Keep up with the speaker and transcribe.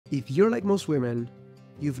If you're like most women,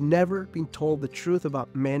 you've never been told the truth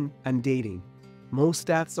about men and dating. Most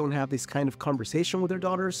dads don't have this kind of conversation with their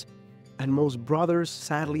daughters, and most brothers,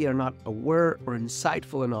 sadly, are not aware or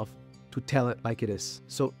insightful enough to tell it like it is.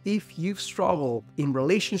 So if you've struggled in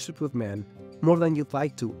relationships with men more than you'd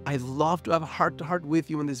like to, I'd love to have a heart-to-heart with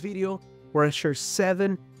you in this video where I share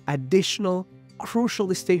 7 additional crucial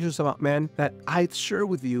distinctions about men that I'd share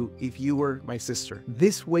with you if you were my sister.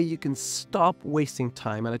 This way you can stop wasting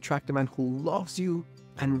time and attract a man who loves you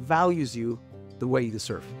and values you the way you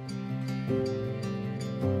deserve.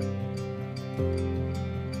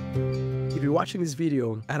 If you're watching this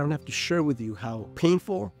video, I don't have to share with you how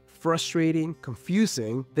painful, frustrating,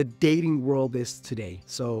 confusing the dating world is today.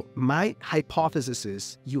 So my hypothesis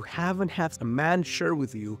is you haven't had a man share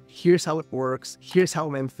with you, here's how it works, here's how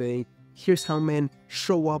men think, here's how men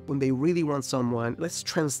show up when they really want someone. Let's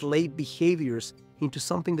translate behaviors into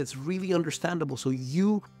something that's really understandable so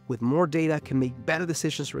you, with more data, can make better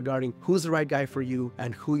decisions regarding who's the right guy for you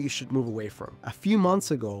and who you should move away from. A few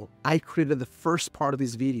months ago, I created the first part of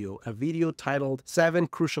this video, a video titled 7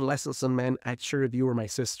 Crucial Lessons on Men I'd share if you were my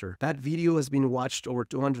sister. That video has been watched over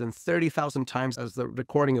 230,000 times as the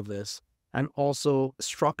recording of this, and also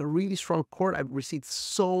struck a really strong chord. I've received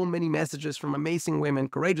so many messages from amazing women,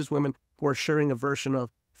 courageous women, who are sharing a version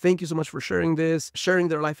of, thank you so much for sharing this, sharing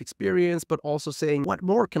their life experience, but also saying, what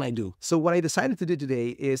more can I do? So what I decided to do today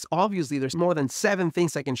is, obviously there's more than 7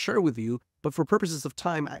 things I can share with you, but for purposes of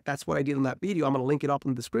time, that's what I did in that video. I'm gonna link it up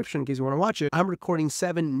in the description in case you wanna watch it. I'm recording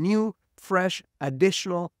 7 new, fresh,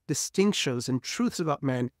 additional distinctions and truths about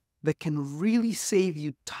men that can really save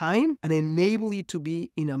you time and enable you to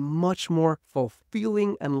be in a much more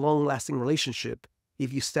fulfilling and long-lasting relationship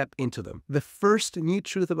if you step into them. The first new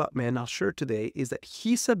truth about men I'll share today is that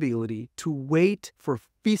his ability to wait for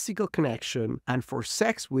physical connection and for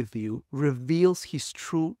sex with you reveals his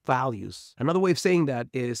true values. Another way of saying that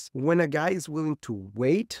is when a guy is willing to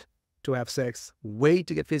wait to have sex, wait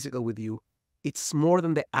to get physical with you, it's more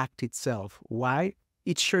than the act itself. Why?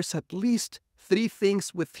 It shares at least 3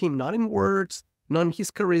 things with him, not in words, not in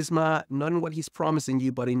his charisma, not in what he's promising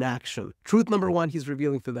you, but in action. Truth number 1 he's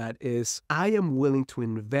revealing through that is, I am willing to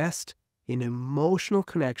invest in emotional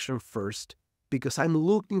connection first because I'm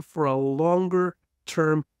looking for a longer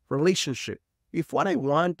term relationship. If what I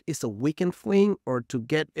want is a weekend fling or to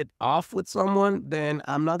get it off with someone, then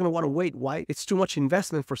I'm not going to want to wait. Why? It's too much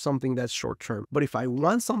investment for something that's short term. But if I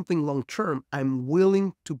want something long term, I'm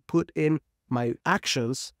willing to put in my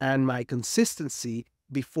actions and my consistency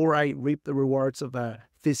before I reap the rewards of a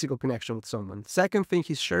physical connection with someone. Second thing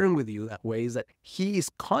he's sharing with you that way is that he is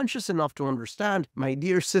conscious enough to understand, my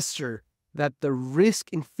dear sister, that the risk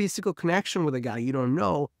in physical connection with a guy you don't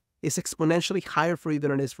know is exponentially higher for you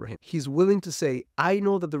than it is for him. He's willing to say, I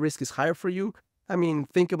know that the risk is higher for you. I mean,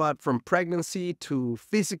 think about from pregnancy to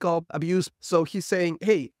physical abuse. So he's saying,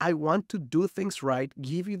 hey, I want to do things right,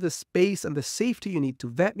 give you the space and the safety you need to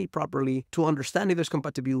vet me properly, to understand if there's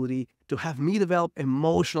compatibility, to have me develop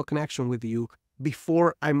emotional connection with you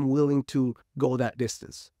before I'm willing to go that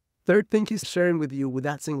distance. Third thing he's sharing with you with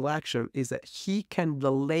that single action is that he can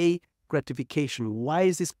delay gratification. Why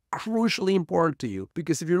is this crucially important to you?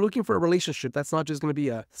 Because if you're looking for a relationship, that's not just going to be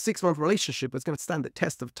a 6-month relationship, it's going to stand the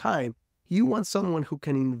test of time. You want someone who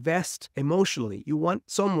can invest emotionally. You want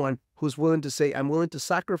someone who's willing to say, I'm willing to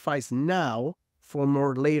sacrifice now for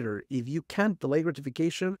more later. If you can't delay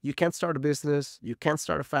gratification, you can't start a business, you can't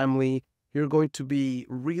start a family. You're going to be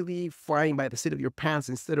really flying by the seat of your pants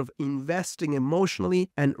instead of investing emotionally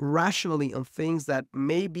and rationally on things that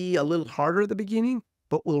may be a little harder at the beginning,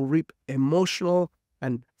 but will reap emotional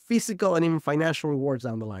and physical and even financial rewards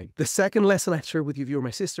down the line. The second lesson I share with you if you're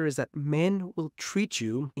my sister is that men will treat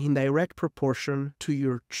you in direct proportion to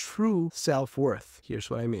your true self-worth. Here's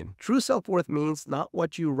what I mean. True self-worth means not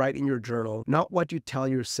what you write in your journal, not what you tell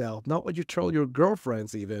yourself, not what you tell your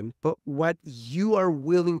girlfriends even, but what you are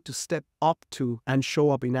willing to step up to and show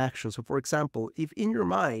up in action. So for example, if in your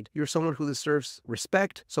mind, you're someone who deserves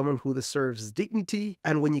respect, someone who deserves dignity,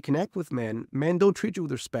 and when you connect with men, men don't treat you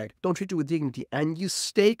with respect, don't treat you with dignity, and you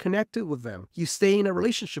stay connected with them, you stay in a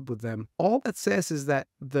relationship with them, all that says is that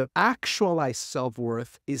the actualized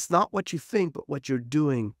self-worth is not what you think, but what you're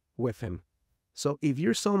doing with him. So if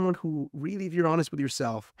you're someone who really, if you're honest with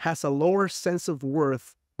yourself, has a lower sense of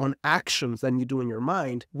worth on actions than you do in your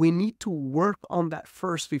mind, we need to work on that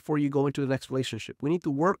first before you go into the next relationship. We need to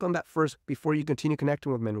work on that first before you continue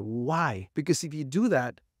connecting with men. Why? Because if you do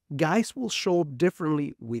that, guys will show up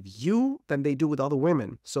differently with you than they do with other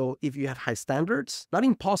women. So if you have high standards, not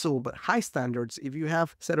impossible, but high standards, if you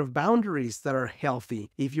have a set of boundaries that are healthy,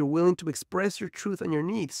 if you're willing to express your truth and your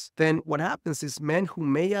needs, then what happens is men who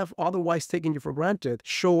may have otherwise taken you for granted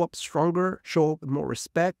show up stronger, show up with more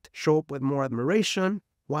respect, show up with more admiration.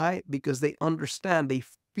 Why? Because they understand, they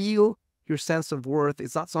feel your sense of worth.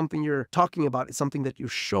 It's not something you're talking about. It's something that you're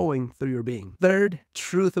showing through your being. Third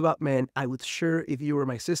truth about men I would share if you were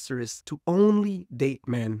my sister is to only date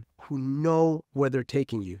men who know where they're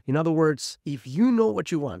taking you. In other words, if you know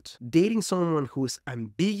what you want, dating someone who is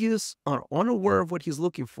ambiguous or unaware of what he's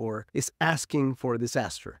looking for is asking for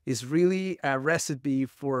disaster. It's really a recipe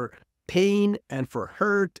for pain and for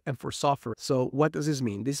hurt and for suffering. So what does this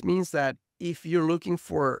mean? This means that if you're looking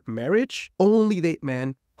for marriage, only date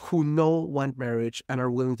men who want marriage and are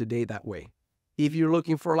willing to date that way. If you're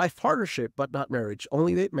looking for a life partnership but not marriage,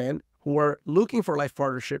 only date men who are looking for a life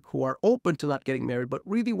partnership, who are open to not getting married, but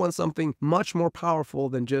really want something much more powerful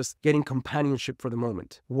than just getting companionship for the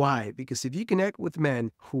moment. Why? Because if you connect with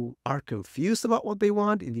men who are confused about what they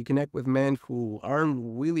want, if you connect with men who aren't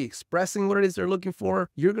really expressing what it is they're looking for,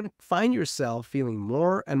 you're going to find yourself feeling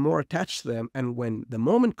more and more attached to them. And when the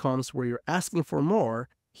moment comes where you're asking for more,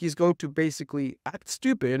 he's going to basically act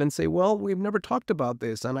stupid and say, well, we've never talked about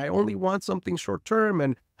this, and I only want something short term,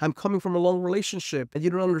 and I'm coming from a long relationship, and you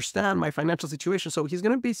don't understand my financial situation. So he's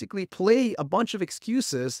going to basically play a bunch of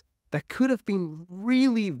excuses that could have been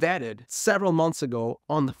really vetted several months ago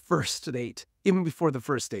on the first date, even before the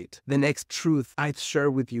first date. The next truth I'd share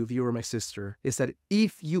with you, if you were my sister, is that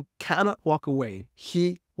if you cannot walk away,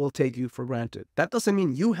 he will take you for granted. That doesn't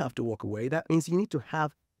mean you have to walk away. That means you need to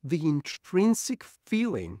have the intrinsic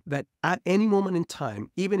feeling that at any moment in time,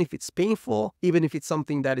 even if it's painful, even if it's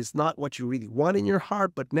something that is not what you really want in your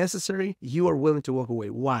heart, but necessary, you are willing to walk away.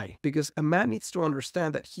 Why? Because a man needs to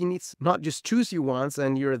understand that he needs not just choose you once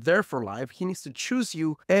and you're there for life. He needs to choose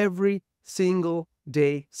you every single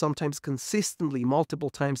day, sometimes consistently, multiple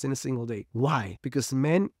times in a single day. Why? Because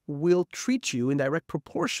men will treat you in direct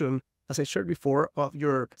proportion, as I shared before, of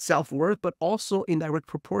your self-worth, but also in direct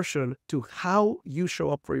proportion to how you show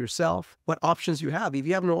up for yourself, what options you have. If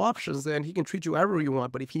you have no options, then he can treat you however you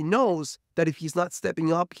want. But if he knows that if he's not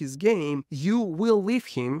stepping up his game, you will leave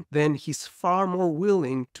him, then he's far more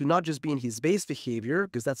willing to not just be in his base behavior,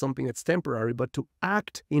 because that's something that's temporary, but to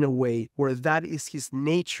act in a way where that is his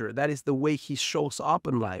nature. That is the way he shows up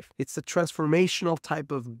in life. It's a transformational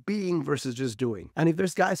type of being versus just doing. And if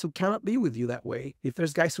there's guys who cannot be with you that way, if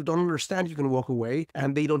there's guys who don't understand you can walk away,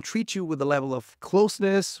 and they don't treat you with the level of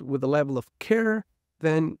closeness, with the level of care,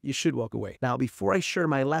 then you should walk away. Now, before I share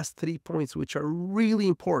my last 3 points, which are really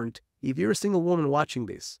important, if you're a single woman watching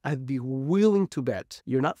this, I'd be willing to bet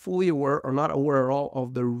you're not fully aware or not aware at all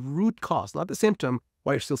of the root cause, not the symptom,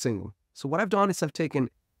 why you're still single. So what I've done is I've taken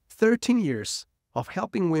 13 years of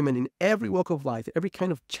helping women in every walk of life, every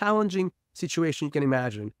kind of challenging situation you can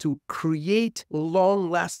imagine, to create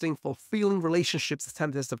long-lasting, fulfilling relationships that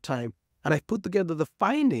stand the test of time. And I've put together the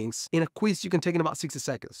findings in a quiz you can take in about 60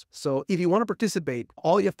 seconds. So if you want to participate,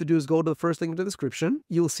 all you have to do is go to the first link in the description.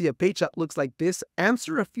 You'll see a page that looks like this.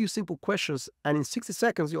 Answer a few simple questions, and in 60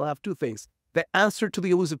 seconds, you'll have 2 things. The answer to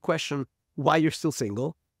the elusive question, why you're still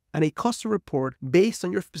single, and a custom report based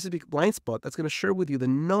on your specific blind spot that's going to share with you the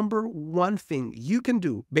 #1 thing you can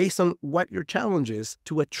do based on what your challenge is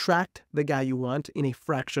to attract the guy you want in a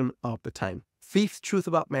fraction of the time. 5th truth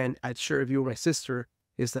about men I'd share if you were my sister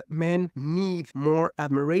is that men need more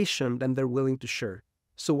admiration than they're willing to share.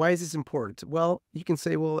 So why is this important? Well, you can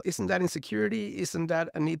say, well, isn't that insecurity? Isn't that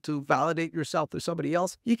a need to validate yourself through somebody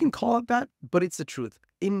else? You can call it that, but it's the truth.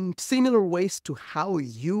 In similar ways to how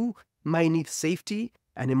you might need safety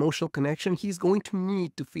and emotional connection, he's going to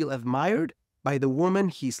need to feel admired by the woman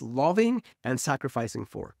he's loving and sacrificing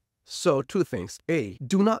for. So 2 things. A,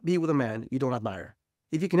 do not be with a man you don't admire.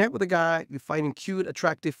 If you connect with a guy you find him cute,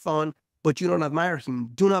 attractive, fun, but you don't admire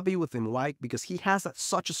him, do not be with him. Why? Because he has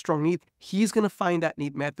such a strong need. He's going to find that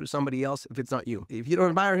need met through somebody else if it's not you. If you don't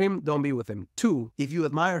admire him, don't be with him. 2, if you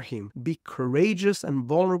admire him, be courageous and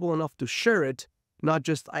vulnerable enough to share it. Not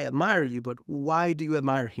just, I admire you, but why do you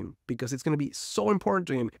admire him? Because it's going to be so important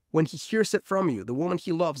to him. When he hears it from you, the woman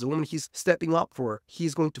he loves, the woman he's stepping up for,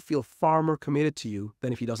 he's going to feel far more committed to you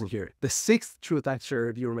than if he doesn't hear it. The 6th truth I share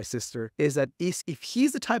if you were my sister is that if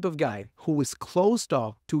he's the type of guy who is closed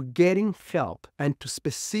off to getting help and to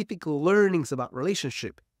specific learnings about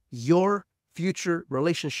relationship, your future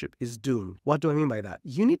relationship is doomed. What do I mean by that?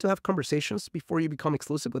 You need to have conversations before you become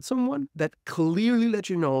exclusive with someone that clearly let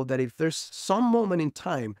you know that if there's some moment in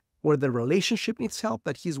time where the relationship needs help,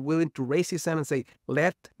 that he's willing to raise his hand and say,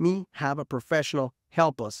 let me have a professional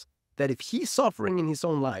help us that if he's suffering in his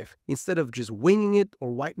own life, instead of just winging it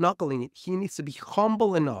or white-knuckling it, he needs to be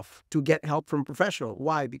humble enough to get help from a professional.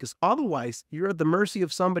 Why? Because otherwise, you're at the mercy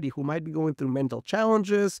of somebody who might be going through mental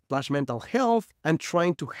challenges / mental health and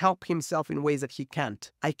trying to help himself in ways that he can't.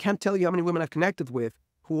 I can't tell you how many women I've connected with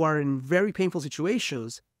who are in very painful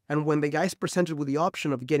situations, and when the guy's presented with the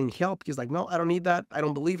option of getting help, he's like, no, I don't need that. I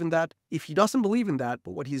don't believe in that. If he doesn't believe in that,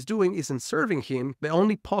 but what he's doing isn't serving him, the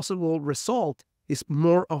only possible result is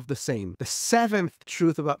more of the same. The seventh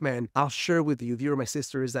truth about men I'll share with you, dear my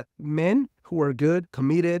sister, is that men who are good,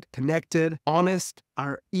 committed, connected, honest,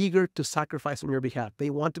 are eager to sacrifice on your behalf. They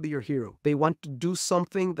want to be your hero. They want to do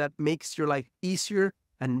something that makes your life easier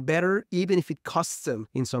and better, even if it costs him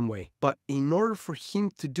in some way. But in order for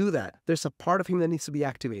him to do that, there's a part of him that needs to be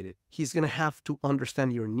activated. He's going to have to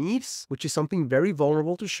understand your needs, which is something very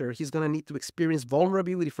vulnerable to share. He's going to need to experience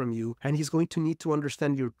vulnerability from you, and he's going to need to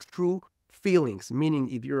understand your true feelings, meaning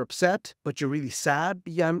if you're upset, but you're really sad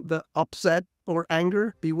beyond the upset or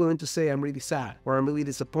anger, be willing to say, I'm really sad, or I'm really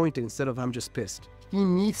disappointed, instead of I'm just pissed. He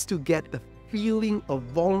needs to get the feeling of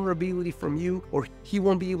vulnerability from you, or he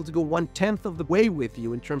won't be able to go 1/10 of the way with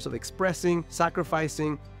you in terms of expressing,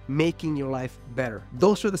 sacrificing, making your life better.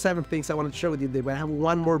 Those are the 7 things I wanted to share with you today, but I have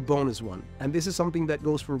one more bonus one. And this is something that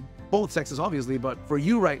goes for both sexes, obviously, but for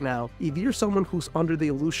you right now, if you're someone who's under the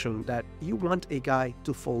illusion that you want a guy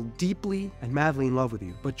to fall deeply and madly in love with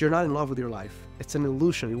you, but you're not in love with your life, it's an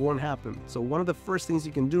illusion, it won't happen. So one of the first things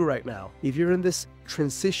you can do right now, if you're in this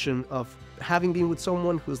transition of having been with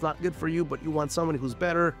someone who's not good for you, but you want someone who's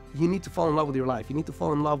better, you need to fall in love with your life. You need to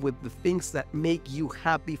fall in love with the things that make you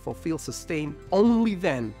happy, fulfill, sustain. Only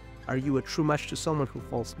then are you a true match to someone who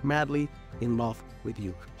falls madly in love with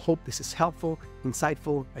you. Hope this is helpful,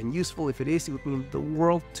 insightful, and useful. If it is, it would mean the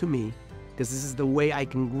world to me, because this is the way I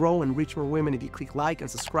can grow and reach more women. If you click like and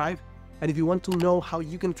subscribe, and if you want to know how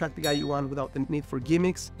you can attract the guy you want without the need for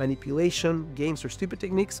gimmicks, manipulation, games, or stupid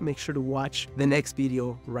techniques, make sure to watch the next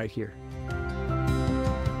video right here.